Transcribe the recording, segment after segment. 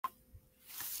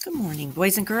Good morning,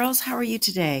 boys and girls. How are you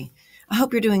today? I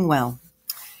hope you're doing well.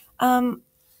 Um,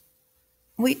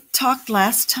 we talked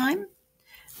last time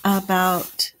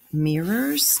about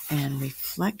mirrors and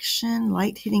reflection,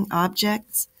 light hitting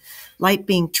objects, light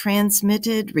being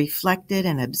transmitted, reflected,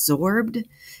 and absorbed.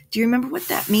 Do you remember what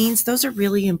that means? Those are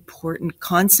really important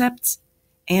concepts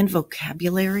and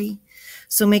vocabulary.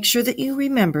 So make sure that you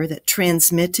remember that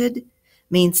transmitted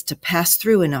means to pass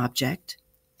through an object,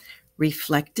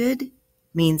 reflected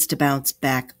means to bounce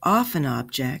back off an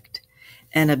object,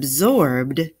 and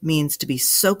absorbed means to be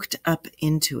soaked up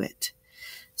into it.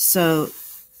 So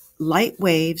light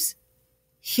waves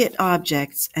hit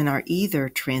objects and are either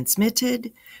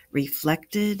transmitted,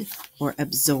 reflected, or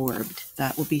absorbed.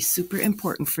 That will be super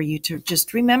important for you to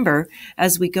just remember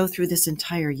as we go through this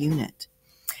entire unit.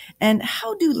 And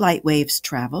how do light waves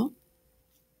travel?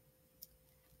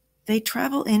 They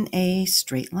travel in a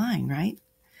straight line, right?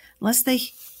 Unless they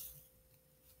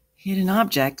hit an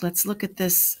object. Let's look at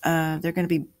this. They're going to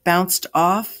be bounced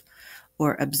off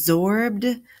or absorbed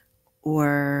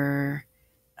or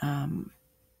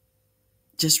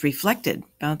just reflected,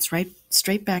 bounce right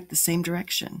straight back the same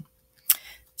direction.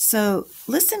 So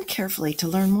listen carefully to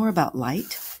learn more about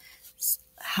light,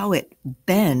 how it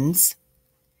bends,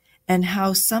 and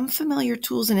how some familiar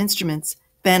tools and instruments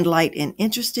bend light in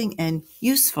interesting and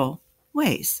useful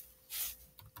ways.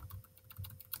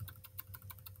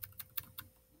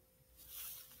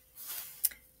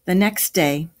 The next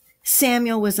day,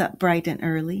 Samuel was up bright and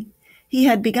early. He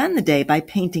had begun the day by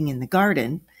painting in the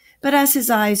garden, but as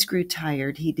his eyes grew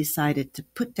tired, he decided to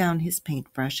put down his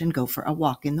paintbrush and go for a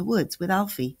walk in the woods with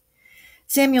Alfie.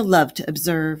 Samuel loved to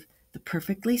observe the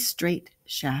perfectly straight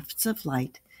shafts of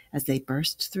light as they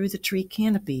burst through the tree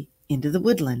canopy into the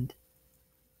woodland.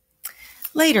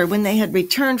 Later, when they had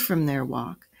returned from their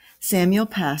walk, Samuel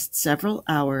passed several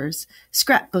hours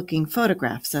scrapbooking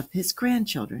photographs of his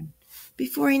grandchildren.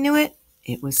 Before he knew it,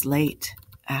 it was late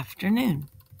afternoon.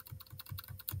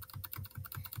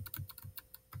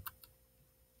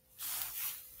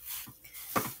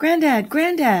 "Granddad,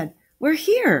 Granddad, we're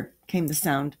here," came the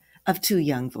sound of two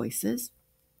young voices.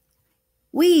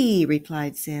 "We,"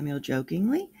 replied Samuel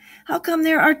jokingly. "How come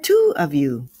there are two of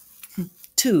you?"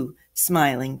 Two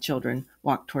smiling children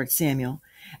walked toward Samuel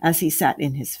as he sat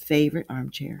in his favorite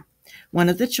armchair. One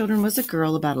of the children was a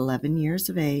girl about 11 years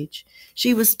of age.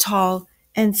 She was tall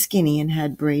and skinny and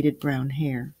had braided brown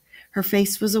hair. Her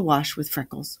face was awash with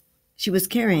freckles. She was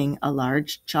carrying a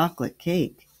large chocolate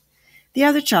cake. The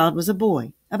other child was a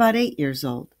boy, about 8 years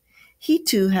old. He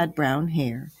too had brown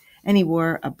hair, and he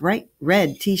wore a bright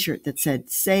red t-shirt that said,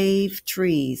 "Save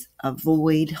trees,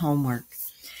 avoid homework."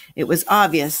 It was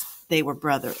obvious they were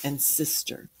brother and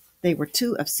sister. They were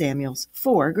two of Samuel's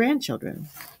 4 grandchildren.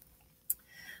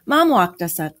 "Mom walked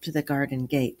us up to the garden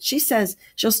gate. She says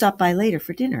she'll stop by later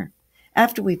for dinner,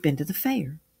 after we've been to the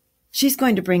fair. She's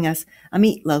going to bring us a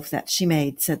meatloaf that she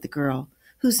made," said the girl,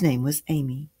 whose name was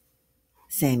Amy.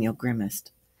 Samuel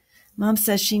grimaced. "Mom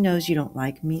says she knows you don't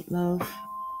like meatloaf,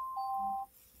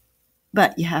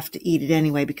 but you have to eat it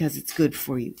anyway because it's good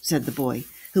for you," said the boy,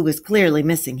 who was clearly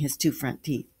missing his 2 front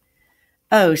teeth.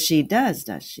 "Oh, she does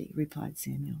she?" replied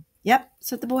Samuel. "Yep,"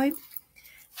 said the boy.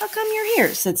 "How come you're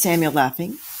here?" said Samuel,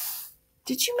 laughing.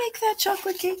 "Did you make that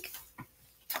chocolate cake?"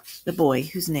 The boy,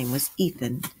 whose name was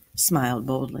Ethan, smiled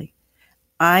boldly.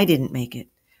 "I didn't make it,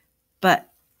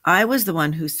 but I was the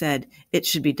one who said it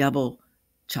should be double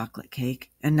chocolate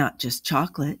cake and not just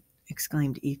chocolate,"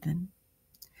 exclaimed Ethan.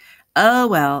 "Oh,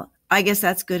 well, I guess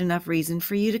that's good enough reason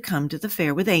for you to come to the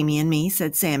fair with Amy and me,"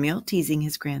 said Samuel, teasing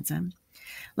his grandson.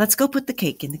 "Let's go put the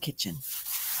cake in the kitchen."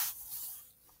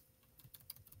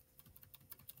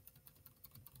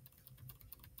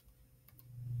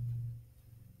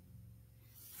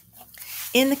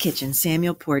 In the kitchen,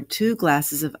 Samuel poured 2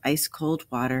 glasses of ice-cold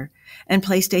water and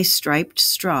placed a striped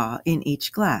straw in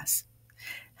each glass.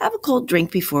 "Have a cold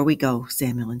drink before we go,"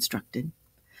 Samuel instructed.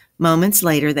 Moments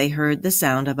later, they heard the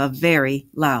sound of a very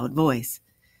loud voice.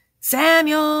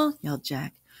 "Samuel," yelled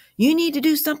Jack, "you need to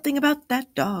do something about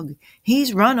that dog.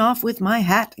 He's run off with my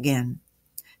hat again."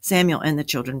 Samuel and the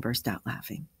children burst out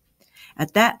laughing.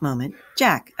 At that moment,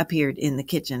 Jack appeared in the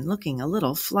kitchen, looking a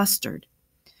little flustered.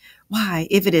 "Why,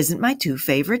 if it isn't my 2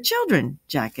 favorite children!"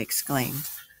 Jack exclaimed.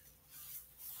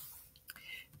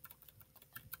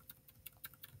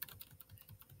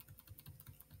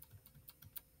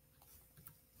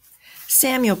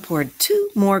 Samuel poured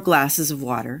 2 more glasses of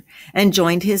water and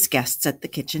joined his guests at the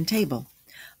kitchen table.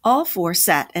 All 4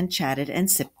 sat and chatted and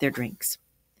sipped their drinks.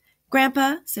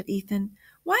 "Grandpa," said Ethan,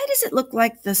 "why does it look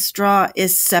like the straw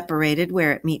is separated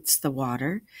where it meets the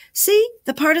water? See,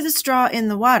 the part of the straw in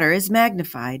the water is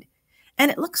magnified,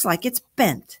 and it looks like it's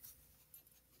bent.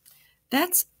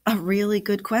 That's a really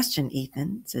good question,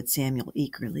 Ethan, said Samuel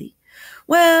eagerly.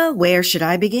 Well, where should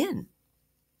I begin?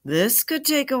 This could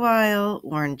take a while,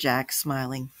 warned Jack,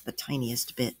 smiling the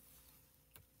tiniest bit.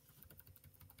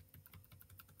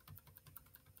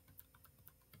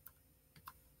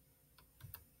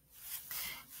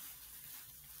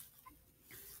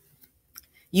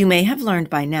 You may have learned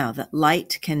by now that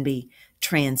light can be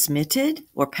transmitted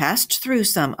or passed through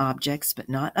some objects, but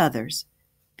not others,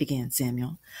 began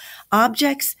Samuel.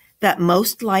 Objects that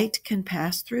most light can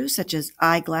pass through, such as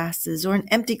eyeglasses or an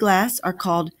empty glass, are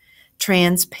called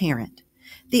transparent.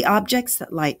 The objects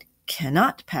that light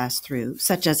cannot pass through,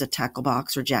 such as a tackle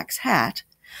box or Jack's hat,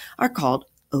 are called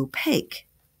opaque.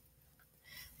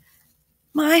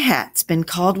 My hat's been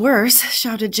called worse,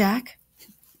 shouted Jack.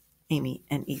 Amy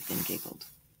and Ethan giggled.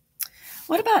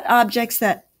 What about objects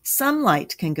that some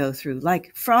light can go through,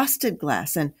 like frosted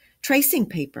glass and tracing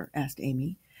paper? Asked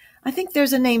Amy. I think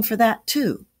there's a name for that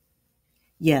too.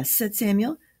 Yes, said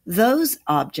Samuel. Those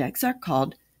objects are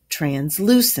called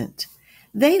translucent.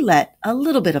 They let a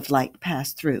little bit of light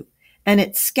pass through, and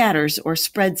it scatters or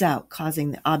spreads out,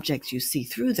 causing the objects you see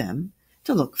through them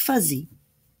to look fuzzy.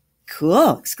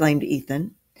 Cool, exclaimed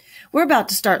Ethan. We're about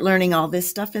to start learning all this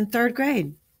stuff in 3rd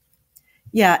grade.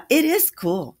 Yeah, it is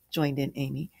cool, joined in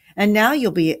Amy. And now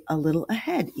you'll be a little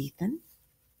ahead, Ethan.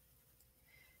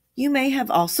 You may have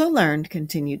also learned,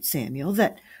 continued Samuel,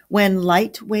 that when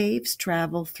light waves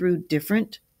travel through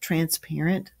different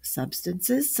transparent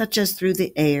substances, such as through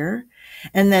the air,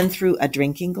 and then through a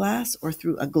drinking glass, or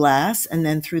through a glass, and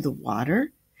then through the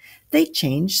water, they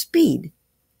change speed,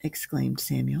 exclaimed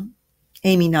Samuel.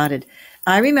 Amy nodded.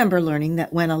 I remember learning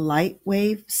that when a light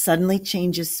wave suddenly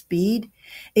changes speed,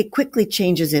 it quickly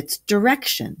changes its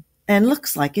direction and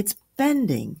looks like it's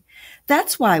bending.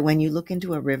 That's why when you look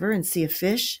into a river and see a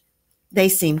fish, they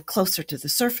seem closer to the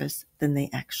surface than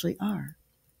they actually are.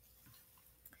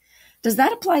 Does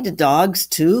that apply to dogs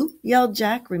too? Yelled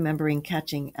Jack, remembering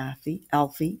catching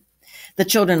Alfie. The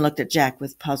children looked at Jack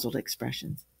with puzzled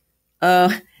expressions.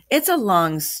 Oh, it's a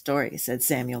long story, said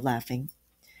Samuel, laughing.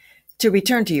 To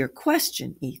return to your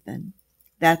question, Ethan,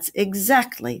 that's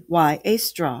exactly why a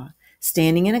straw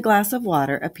standing in a glass of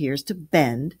water appears to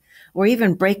bend or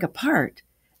even break apart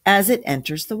as it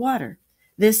enters the water.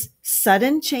 This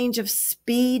sudden change of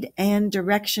speed and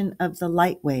direction of the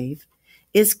light wave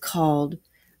is called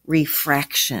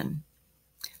refraction.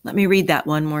 Let me read that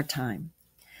one more time.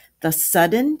 The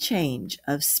sudden change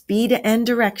of speed and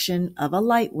direction of a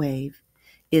light wave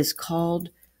is called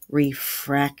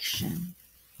refraction.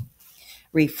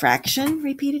 Refraction,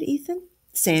 repeated Ethan.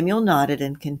 Samuel nodded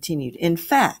and continued. In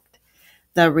fact,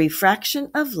 the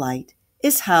refraction of light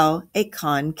is how a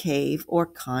concave or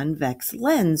convex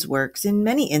lens works in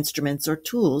many instruments or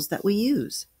tools that we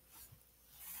use.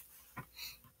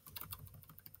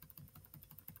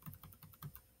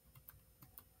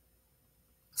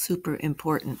 Super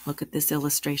important. Look at this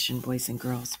illustration, boys and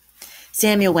girls.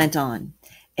 Samuel went on.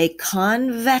 A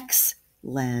convex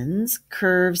lens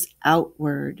curves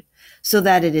outward so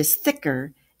that it is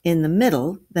thicker in the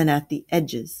middle than at the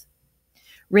edges.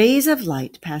 Rays of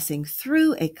light passing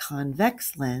through a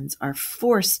convex lens are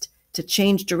forced to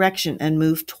change direction and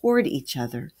move toward each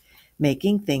other,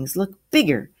 making things look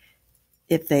bigger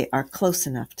if they are close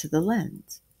enough to the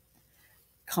lens.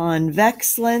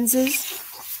 Convex lenses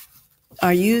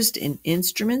are used in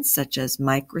instruments such as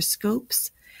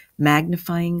microscopes,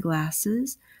 magnifying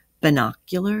glasses,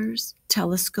 binoculars,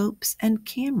 telescopes, and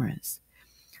cameras.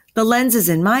 The lenses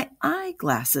in my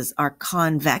eyeglasses are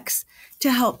convex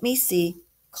to help me see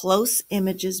close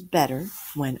images better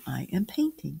when I am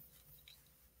painting.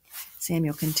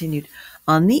 Samuel continued,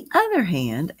 on the other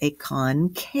hand, a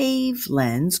concave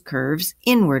lens curves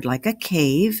inward like a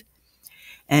cave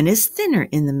and is thinner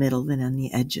in the middle than on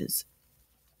the edges.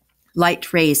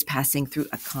 Light rays passing through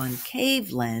a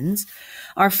concave lens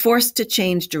are forced to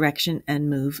change direction and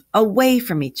move away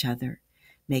from each other,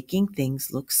 making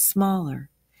things look smaller.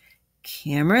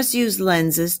 Cameras use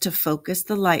lenses to focus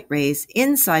the light rays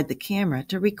inside the camera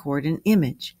to record an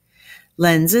image.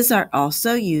 Lenses are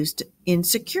also used in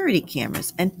security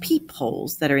cameras and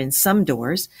peepholes that are in some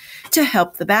doors to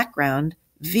help the background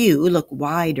view look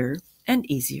wider and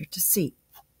easier to see.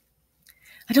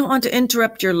 I don't want to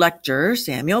interrupt your lecture,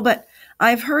 Samuel, but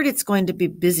I've heard it's going to be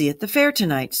busy at the fair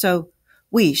tonight, so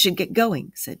we should get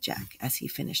going, said Jack as he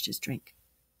finished his drink.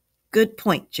 Good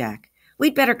point, Jack.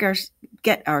 We'd better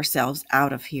get ourselves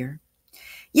out of here.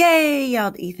 Yay,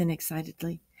 yelled Ethan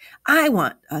excitedly. I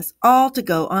want us all to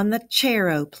go on the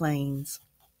charoplanes.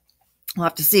 We'll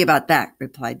have to see about that,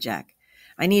 replied Jack.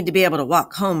 I need to be able to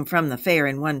walk home from the fair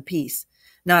in one piece,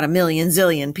 not a million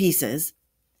zillion pieces."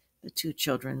 The two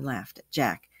children laughed at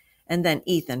Jack, and then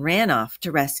Ethan ran off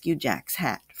to rescue Jack's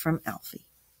hat from Alfie.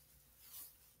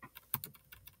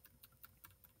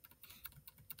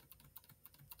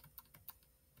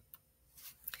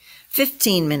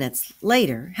 "15 minutes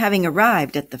later, having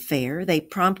arrived at the fair, they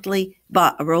promptly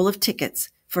bought a roll of tickets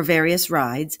for various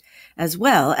rides, as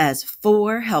well as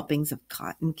 4 helpings of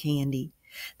cotton candy.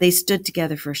 They stood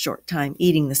together for a short time,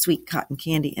 eating the sweet cotton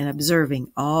candy and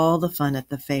observing all the fun at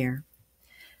the fair.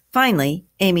 Finally,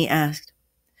 Amy asked,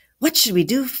 "What should we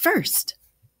do first?"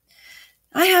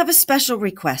 "I have a special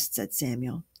request," said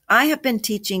Samuel. "I have been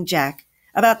teaching Jack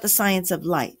about the science of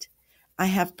light. I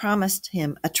have promised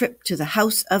him a trip to the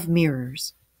House of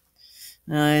Mirrors."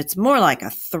 "It's more like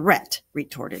a threat,"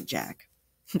 retorted Jack.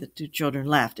 The two children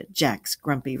laughed at Jack's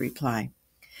grumpy reply.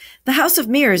 "The House of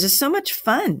Mirrors is so much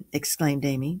fun," exclaimed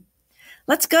Amy.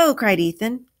 "Let's go," cried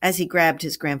Ethan, as he grabbed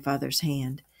his grandfather's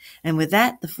hand. And with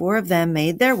that, the 4 of them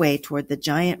made their way toward the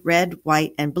giant red,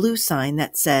 white, and blue sign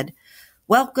that said,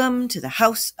 "Welcome to the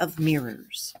House of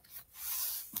Mirrors."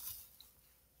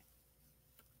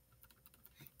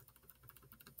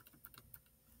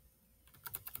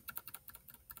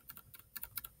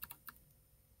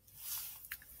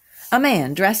 A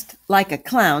man dressed like a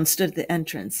clown stood at the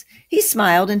entrance. He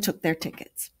smiled and took their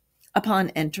tickets.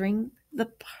 Upon entering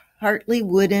the partly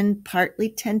wooden, partly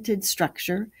tinted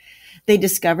structure, they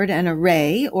discovered an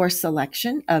array or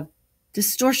selection of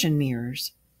distortion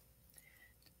mirrors.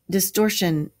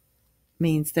 Distortion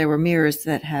means there were mirrors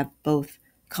that have both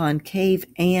concave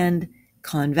and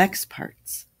convex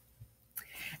parts.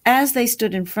 As they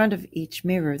stood in front of each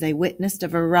mirror, they witnessed a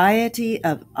variety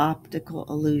of optical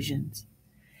illusions.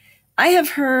 I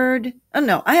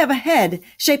have a head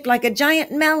shaped like a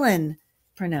giant melon,"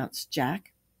 pronounced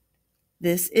Jack.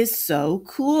 "This is so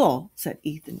cool," said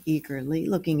Ethan eagerly,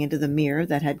 looking into the mirror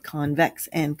that had convex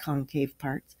and concave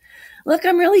parts. "Look,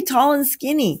 I'm really tall and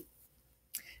skinny."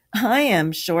 "I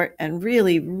am short and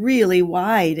really, really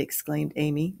wide," exclaimed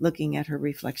Amy, looking at her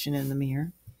reflection in the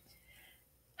mirror.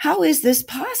 "How is this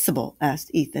possible?"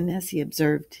 asked Ethan as he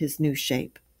observed his new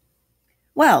shape.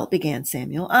 "Well," began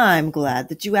Samuel, "I'm glad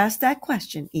that you asked that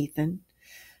question, Ethan."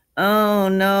 "Oh,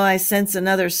 no, I sense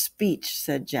another speech,"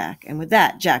 said Jack. And with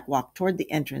that, Jack walked toward the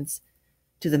entrance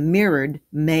to the mirrored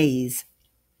maze.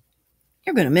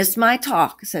 "You're going to miss my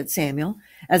talk," said Samuel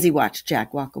as he watched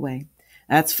Jack walk away.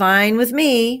 "That's fine with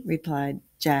me," replied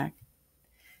Jack.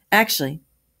 "Actually,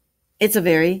 it's a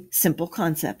very simple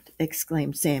concept,"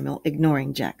 exclaimed Samuel,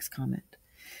 ignoring Jack's comment.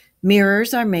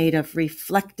 "Mirrors are made of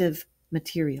reflective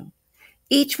material.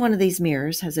 Each one of these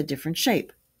mirrors has a different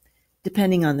shape.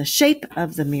 Depending on the shape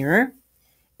of the mirror,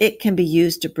 it can be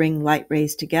used to bring light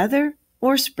rays together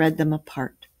or spread them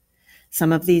apart.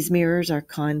 Some of these mirrors are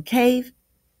concave,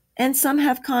 and some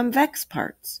have convex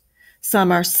parts.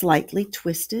 Some are slightly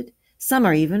twisted, some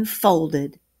are even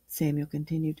folded," Samuel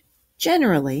continued.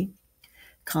 "Generally,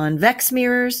 convex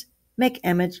mirrors make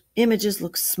images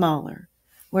look smaller,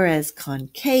 whereas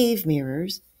concave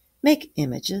mirrors make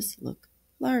images look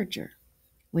larger.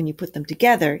 When you put them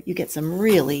together, you get some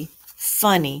really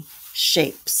funny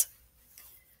shapes."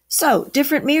 "So,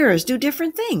 different mirrors do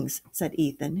different things," said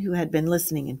Ethan, who had been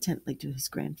listening intently to his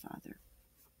grandfather.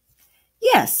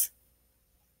 "Yes.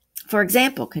 For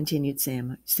example," continued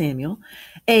Samuel,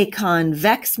 "a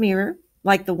convex mirror,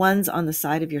 like the ones on the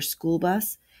side of your school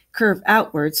bus, curve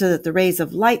outward so that the rays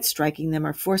of light striking them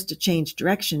are forced to change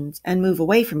directions and move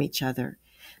away from each other,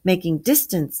 making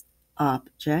distant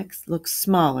objects look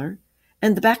smaller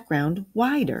and the background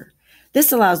wider.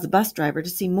 This allows the bus driver to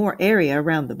see more area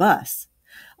around the bus.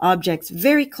 Objects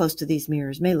very close to these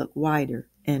mirrors may look wider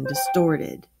and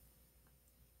distorted."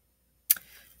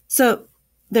 So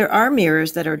there are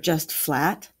mirrors that are just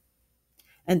flat,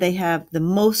 and they have the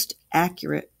most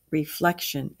accurate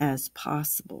reflection as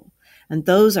possible. And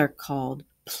those are called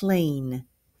plane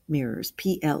mirrors,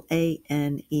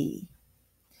 Plane.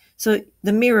 So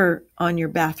the mirror on your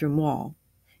bathroom wall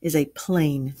is a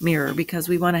plane mirror because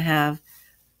we want to have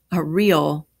a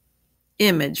real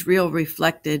image, real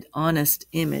reflected, honest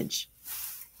image.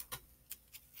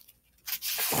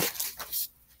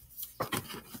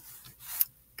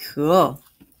 "Cool,"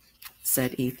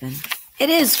 said Ethan. "It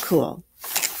is cool,"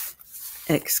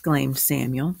 exclaimed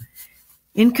Samuel.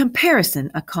 "In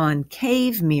comparison, a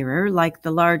concave mirror, like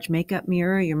the large makeup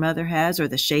mirror your mother has or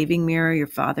the shaving mirror your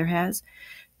father has,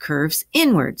 curves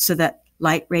inward so that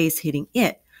light rays hitting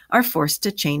it are forced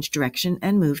to change direction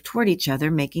and move toward each other,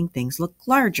 making things look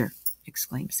larger,"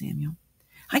 exclaimed Samuel.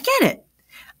 "I get it.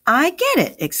 I get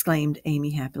it, exclaimed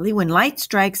Amy happily. When light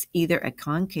strikes either a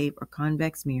concave or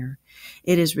convex mirror,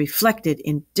 it is reflected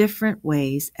in different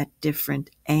ways at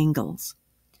different angles.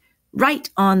 Right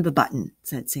on the button,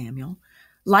 said Samuel.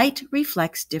 Light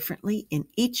reflects differently in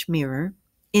each mirror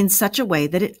in such a way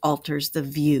that it alters the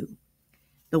view.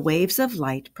 The waves of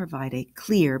light provide a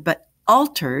clear but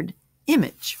altered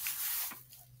image.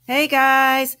 Hey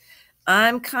guys,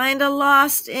 I'm kind of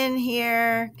lost in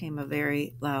here, came a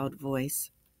very loud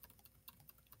voice.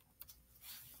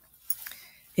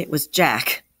 It was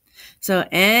Jack. So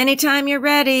anytime you're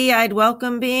ready, I'd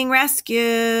welcome being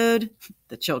rescued.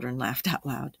 The children laughed out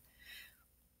loud.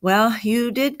 Well,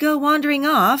 you did go wandering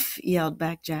off, yelled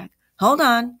back Jack. Hold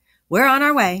on, we're on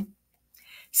our way.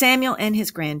 Samuel and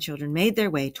his grandchildren made their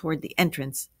way toward the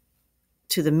entrance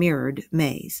to the mirrored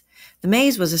maze. The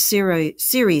maze was a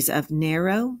series of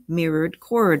narrow, mirrored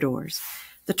corridors.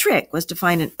 The trick was to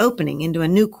find an opening into a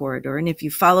new corridor, and if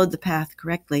you followed the path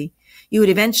correctly, you would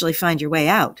eventually find your way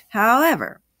out.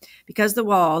 However, because the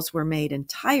walls were made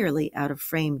entirely out of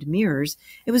framed mirrors,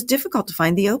 it was difficult to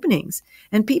find the openings,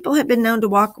 and people had been known to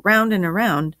walk round and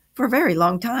around for a very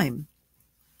long time.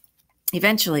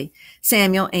 Eventually,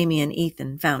 Samuel, Amy, and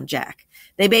Ethan found Jack.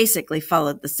 They basically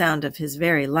followed the sound of his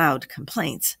very loud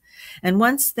complaints, and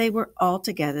once they were all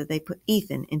together, they put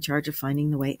Ethan in charge of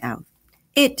finding the way out.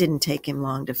 It didn't take him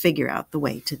long to figure out the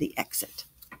way to the exit.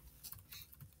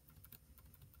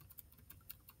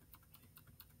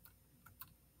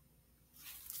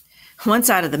 Once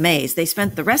out of the maze, they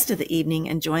spent the rest of the evening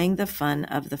enjoying the fun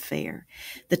of the fair.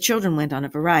 The children went on a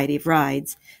variety of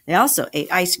rides. They also ate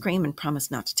ice cream and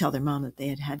promised not to tell their mom that they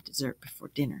had had dessert before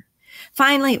dinner.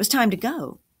 Finally, it was time to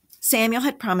go. Samuel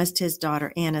had promised his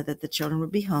daughter Anna that the children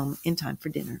would be home in time for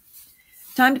dinner.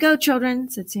 Time to go,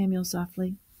 children, said Samuel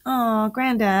softly. Aw,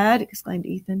 Granddad, exclaimed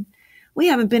Ethan. We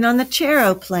haven't been on the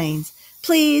chairplanes.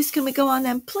 Please, can we go on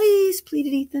them? Please,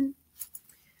 pleaded Ethan.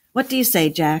 What do you say,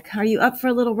 Jack? Are you up for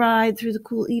a little ride through the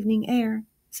cool evening air?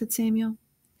 Said Samuel.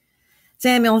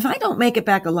 Samuel, if I don't make it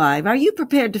back alive, are you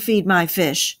prepared to feed my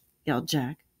fish? Yelled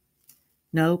Jack.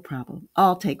 No problem.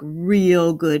 I'll take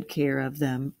real good care of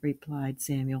them, replied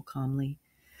Samuel calmly.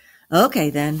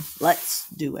 Okay, then, let's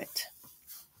do it.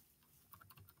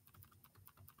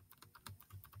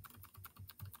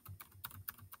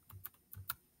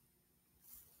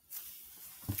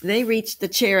 They reached the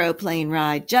chairplane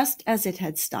ride just as it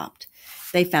had stopped.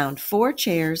 They found 4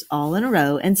 chairs all in a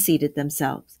row and seated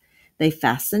themselves. They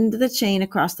fastened the chain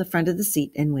across the front of the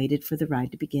seat and waited for the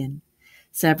ride to begin.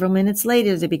 Several minutes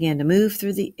later, they began to move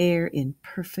through the air in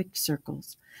perfect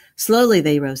circles. Slowly,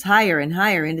 they rose higher and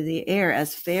higher into the air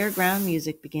as fairground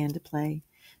music began to play.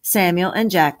 Samuel and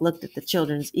Jack looked at the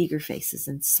children's eager faces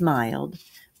and smiled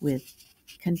with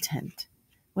content.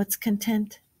 What's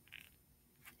content?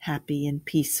 Happy and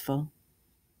peaceful.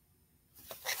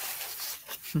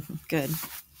 Good.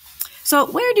 So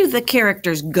where do the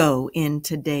characters go in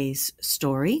today's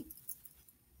story?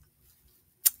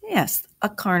 Yes, a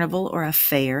carnival or a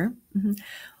fair.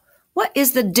 What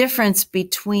is the difference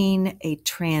between a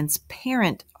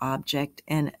transparent object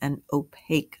and an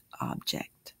opaque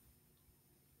object?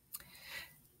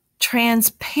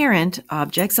 Transparent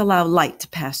objects allow light to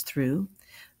pass through.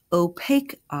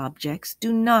 Opaque objects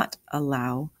do not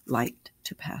allow light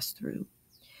to pass through.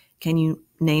 Can you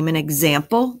name an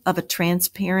example of a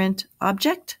transparent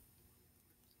object?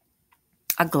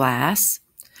 A glass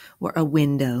or a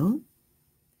window.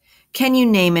 Can you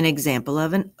name an example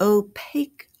of an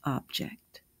opaque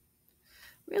object?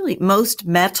 Really, most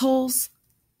metals,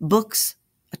 books,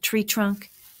 a tree trunk,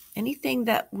 anything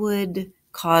that would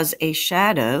cause a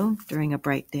shadow during a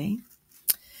bright day.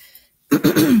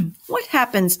 What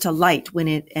happens to light when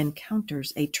it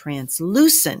encounters a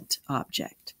translucent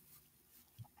object?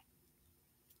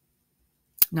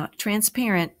 Not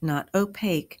transparent, not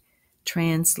opaque,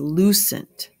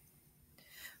 translucent.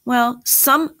 Well,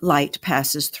 some light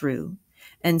passes through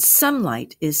and some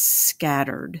light is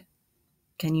scattered.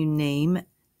 Can you name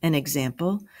an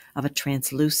example of a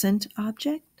translucent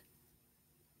object?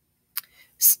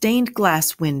 Stained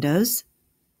glass windows,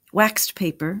 waxed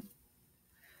paper,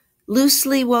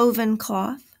 loosely woven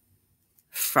cloth,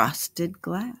 frosted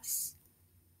glass.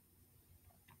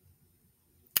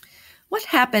 What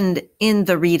happened in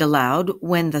the read aloud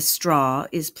when the straw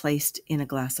is placed in a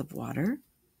glass of water?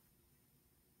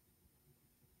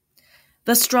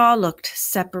 The straw looked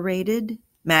separated,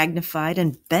 magnified,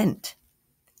 and bent.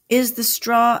 Is the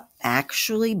straw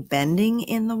actually bending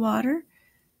in the water?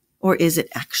 Or is it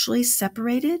actually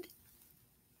separated?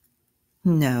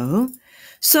 No.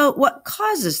 So what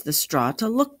causes the straw to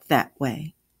look that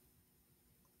way?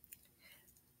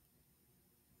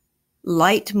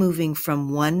 light moving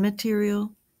from one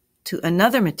material to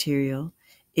another material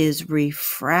is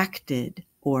refracted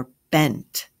or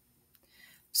bent.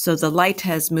 So the light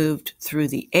has moved through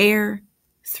the air,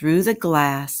 through the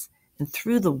glass, and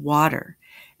through the water.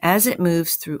 As it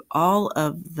moves through all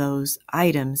of those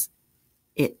items,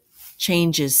 it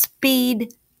changes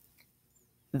speed,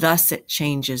 thus it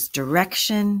changes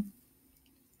direction,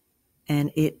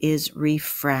 and it is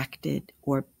refracted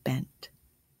or bent.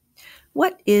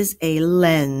 What is a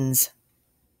lens?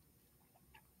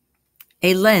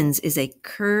 A lens is a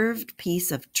curved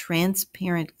piece of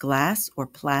transparent glass or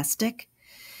plastic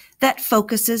that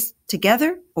focuses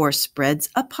together or spreads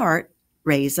apart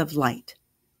rays of light.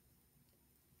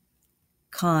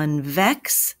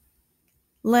 Convex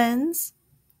lens,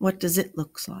 what does it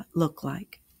look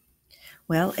like?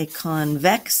 Well, a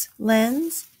convex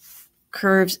lens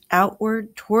curves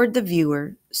outward toward the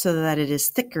viewer so that it is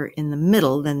thicker in the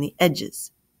middle than the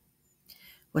edges.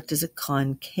 What does a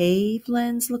concave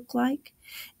lens look like?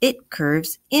 It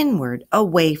curves inward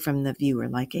away from the viewer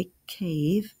like a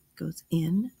cave, goes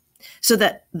in, so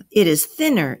that it is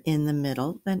thinner in the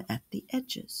middle than at the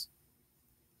edges.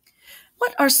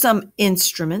 What are some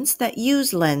instruments that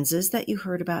use lenses that you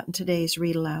heard about in today's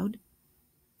Read Aloud?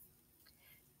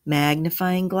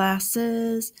 Magnifying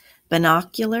glasses,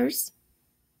 binoculars,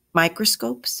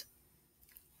 microscopes,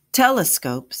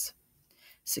 telescopes,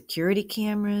 security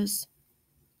cameras,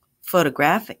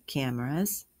 photographic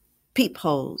cameras,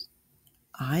 peepholes,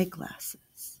 eyeglasses.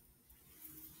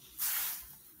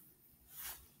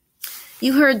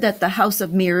 You heard that the house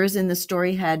of mirrors in the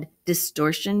story had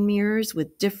distortion mirrors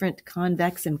with different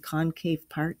convex and concave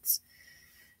parts.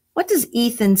 What does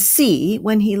Ethan see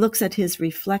when he looks at his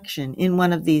reflection in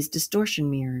one of these distortion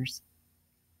mirrors?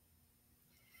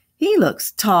 He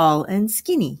looks tall and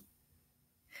skinny.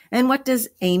 And what does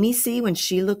Amy see when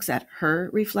she looks at her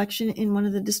reflection in one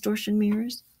of the distortion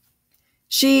mirrors?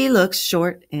 She looks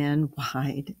short and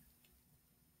wide.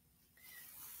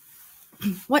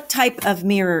 What type of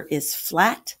mirror is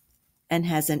flat and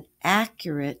has an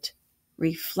accurate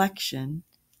reflection?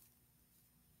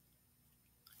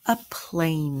 A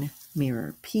plane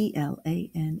mirror,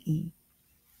 Plane.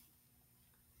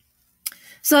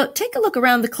 So take a look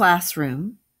around the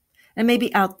classroom and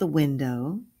maybe out the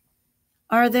window.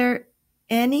 Are there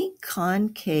any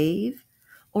concave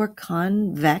or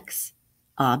convex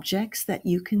objects that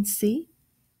you can see?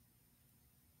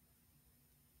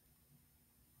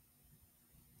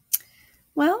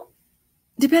 Well,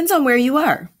 depends on where you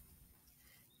are.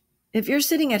 If you're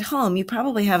sitting at home, you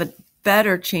probably have a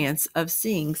better chance of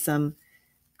seeing some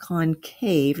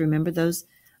concave. Remember, those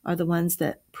are the ones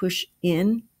that push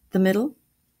in the middle.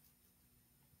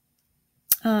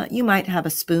 You might have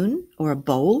a spoon or a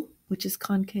bowl, which is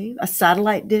concave. A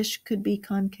satellite dish could be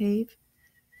concave.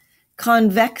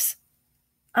 Convex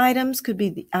items could be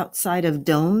the outside of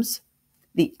domes,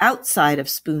 the outside of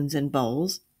spoons and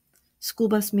bowls, school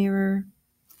bus mirror,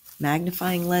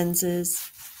 magnifying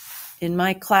lenses. In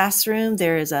my classroom,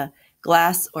 there is a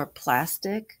glass or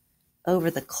plastic over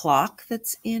the clock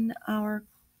that's in our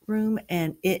room,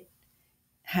 and it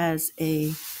has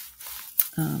a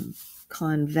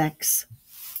convex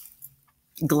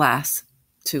glass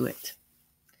to it.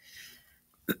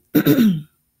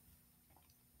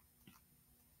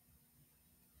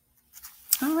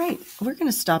 All right, we're going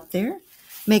to stop there.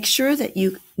 Make sure that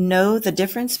you know the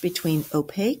difference between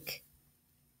opaque,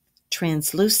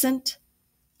 translucent,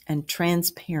 and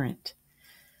transparent.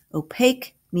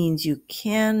 Opaque means you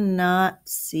cannot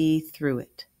see through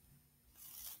it.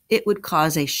 It would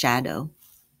cause a shadow.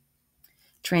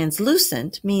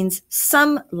 Translucent means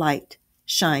some light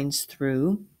shines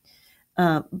through,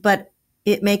 but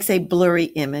it makes a blurry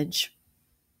image.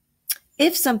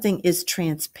 If something is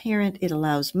transparent, it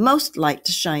allows most light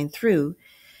to shine through,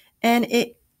 and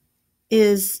it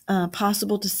is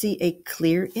possible to see a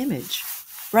clear image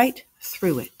right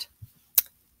through it.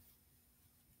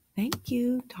 Thank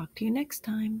you. Talk to you next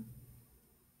time.